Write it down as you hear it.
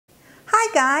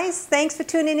Hi guys, thanks for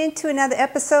tuning in to another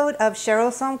episode of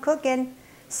Cheryl's Home Cooking.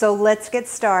 So let's get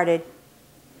started.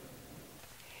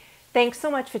 Thanks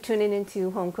so much for tuning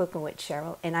into Home Cooking with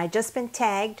Cheryl, and I just been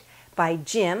tagged by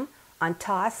Jim on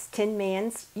Toss Tin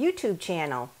Man's YouTube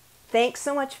channel. Thanks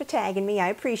so much for tagging me, I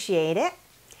appreciate it.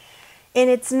 And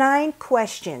it's 9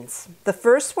 questions. The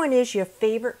first one is your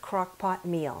favorite crock-pot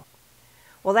meal.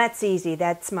 Well, that's easy.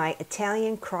 That's my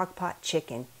Italian crock-pot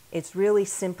chicken. It's really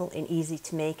simple and easy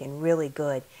to make and really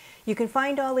good. You can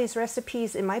find all these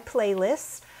recipes in my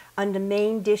playlist under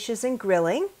main dishes and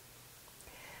grilling.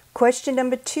 Question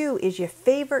number 2 is your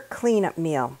favorite cleanup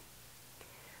meal.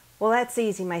 Well, that's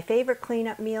easy. My favorite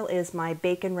cleanup meal is my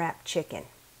bacon wrapped chicken.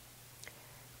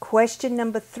 Question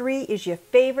number 3 is your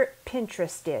favorite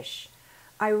Pinterest dish.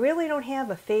 I really don't have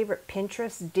a favorite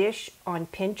Pinterest dish on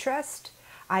Pinterest.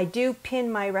 I do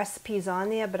pin my recipes on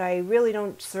there, but I really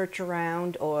don't search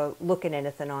around or look at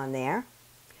anything on there.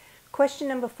 Question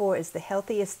number 4 is the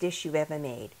healthiest dish you've ever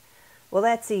made. Well,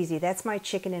 that's easy. That's my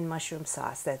chicken and mushroom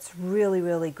sauce. That's really,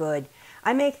 really good.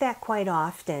 I make that quite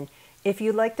often. If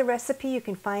you like the recipe, you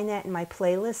can find that in my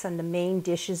playlist under main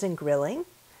dishes and grilling.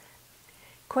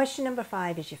 Question number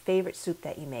 5 is your favorite soup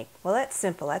that you make. Well, that's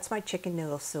simple. That's my chicken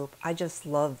noodle soup. I just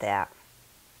love that.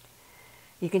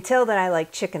 You can tell that I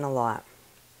like chicken a lot.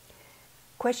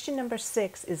 Question number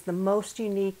 6 is the most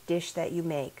unique dish that you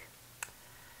make.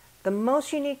 The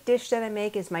most unique dish that I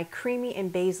make is my creamy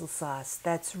and basil sauce.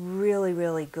 That's really,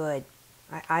 really good.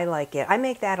 I like it. I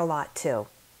make that a lot too.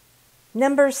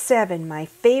 Number 7, my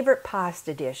favorite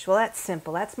pasta dish. Well, that's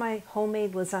simple. That's my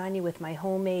homemade lasagna with my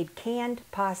homemade canned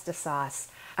pasta sauce.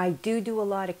 I do a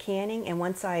lot of canning, and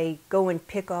once I go and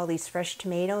pick all these fresh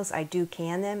tomatoes, I do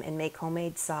can them and make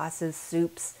homemade sauces,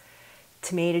 soups,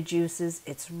 tomato juices.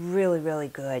 It's really, really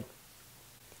good.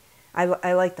 I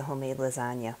like the homemade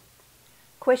lasagna.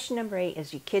 Question number 8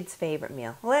 is your kid's favorite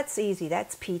meal. Well, that's easy.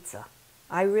 That's pizza.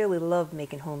 I really love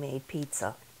making homemade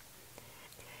pizza.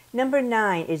 Number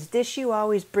 9 is dish you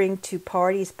always bring to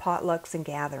parties, potlucks, and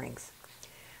gatherings.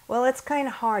 Well, it's kind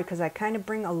of hard because I kind of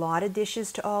bring a lot of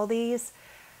dishes to all these.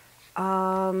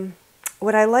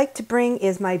 What I like to bring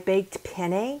is my baked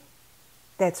penne.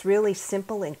 That's really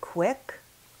simple and quick.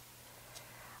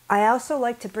 I also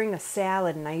like to bring a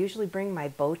salad, and I usually bring my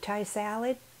bow tie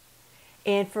salad.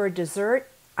 And for a dessert,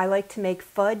 I like to make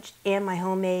fudge and my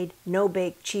homemade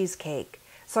no-bake cheesecake.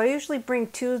 So I usually bring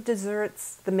 2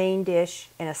 desserts, the main dish,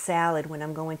 and a salad when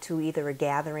I'm going to either a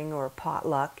gathering or a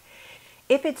potluck.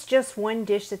 If it's just one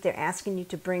dish that they're asking you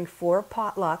to bring for a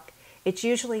potluck, it's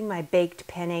usually my baked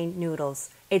penne noodles.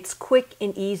 It's quick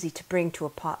and easy to bring to a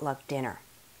potluck dinner.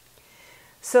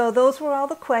 So those were all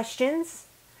the questions.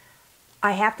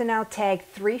 I have to now tag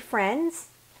 3 friends.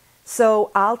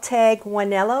 So I'll tag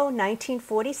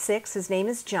Juanello1946. His name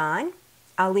is John.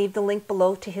 I'll leave the link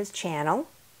below to his channel.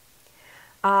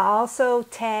 I'll also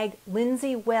tag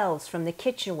Lindsay Wells from The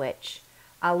Kitchen Witch.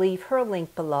 I'll leave her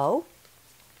link below.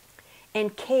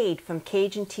 And Cade from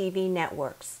Cajun TV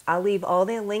Networks. I'll leave all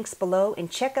their links below,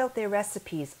 and check out their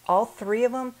recipes. All 3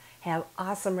 of them have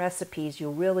awesome recipes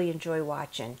you'll really enjoy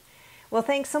watching. Well,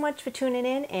 thanks so much for tuning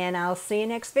in, and I'll see you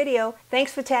next video.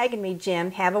 Thanks for tagging me,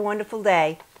 Jim. Have a wonderful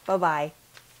day. Bye-bye.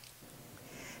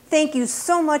 Thank you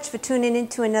so much for tuning in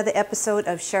to another episode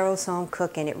of Cheryl's Home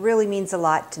Cooking. It really means a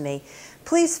lot to me.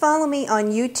 Please follow me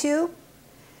on YouTube,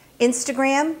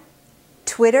 Instagram,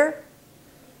 Twitter,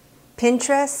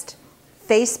 Pinterest,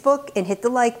 Facebook, and hit the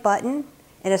like button,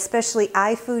 and especially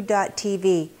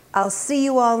iFood.tv. I'll see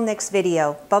you all next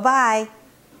video. Bye-bye.